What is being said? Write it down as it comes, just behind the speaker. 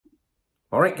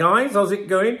All right, guys, how's it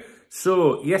going?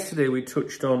 So, yesterday we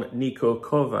touched on Niko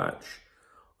Kovac,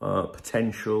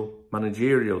 potential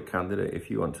managerial candidate,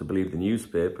 if you want to believe the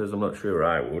newspapers. I'm not sure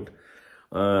I would.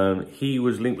 He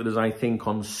was linked with us, I think,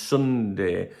 on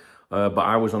Sunday, but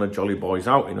I was on a Jolly Boys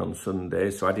outing on Sunday,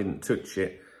 so I didn't touch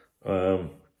it.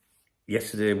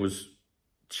 Yesterday was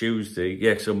Tuesday.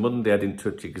 Yeah, so Monday I didn't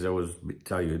touch it because I was a bit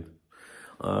tired.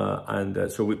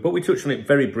 But we touched on it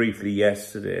very briefly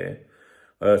yesterday.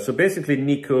 So basically,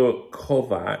 Niko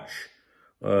Kovac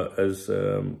has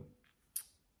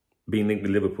been linked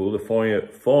with Liverpool. The former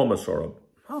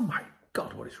oh my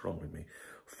God, what is wrong with me?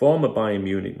 Former Bayern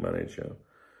Munich manager.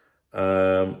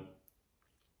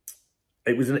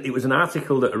 It was an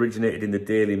article that originated in the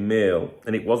Daily Mail,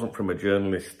 and it wasn't from a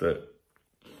journalist that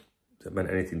meant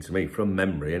anything to me, from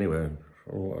memory anyway,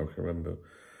 from what I can remember.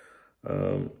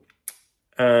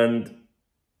 And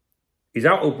he's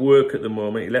out of work at the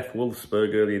moment. He left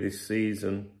Wolfsburg earlier this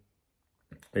season.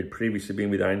 He'd previously been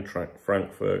with Eintracht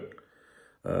Frankfurt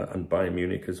and Bayern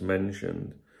Munich, as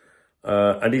mentioned.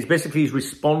 And he's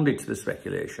responded to the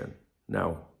speculation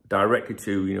now, directly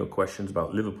to, questions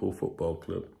about Liverpool Football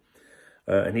Club.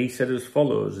 And he said as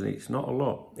follows, and it's not a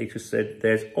lot. He just said,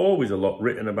 there's always a lot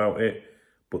written about it,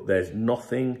 but there's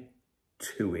nothing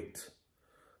to it.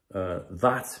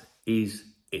 That is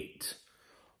it.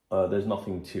 There's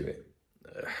nothing to it.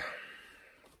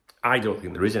 I don't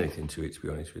think there is anything to it, to be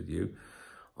honest with you.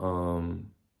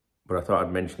 But I thought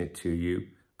I'd mention it to you,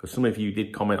 because some of you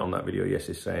did comment on that video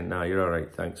yesterday saying, nah, you're all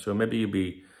right, thanks. So maybe you'll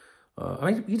be,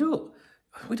 we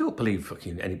don't believe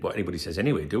fucking anybody says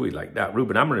anyway, do we? Like that.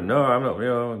 Ruben Amorim, no, I'm not,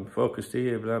 I'm focused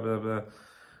here, blah, blah, blah.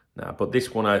 Nah, but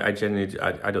this one, I genuinely,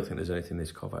 I don't think there's anything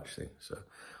this Kovac thing. So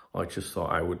I just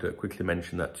thought I would quickly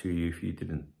mention that to you if you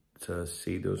didn't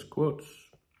see those quotes.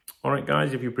 All right,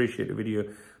 guys, if you appreciate the video,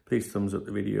 please thumbs up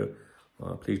the video.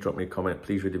 Please drop me a comment.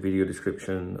 Please read the video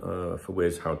description for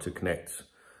ways how to connect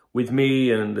with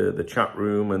me and the chat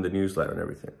room and the newsletter and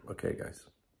everything. Okay, guys.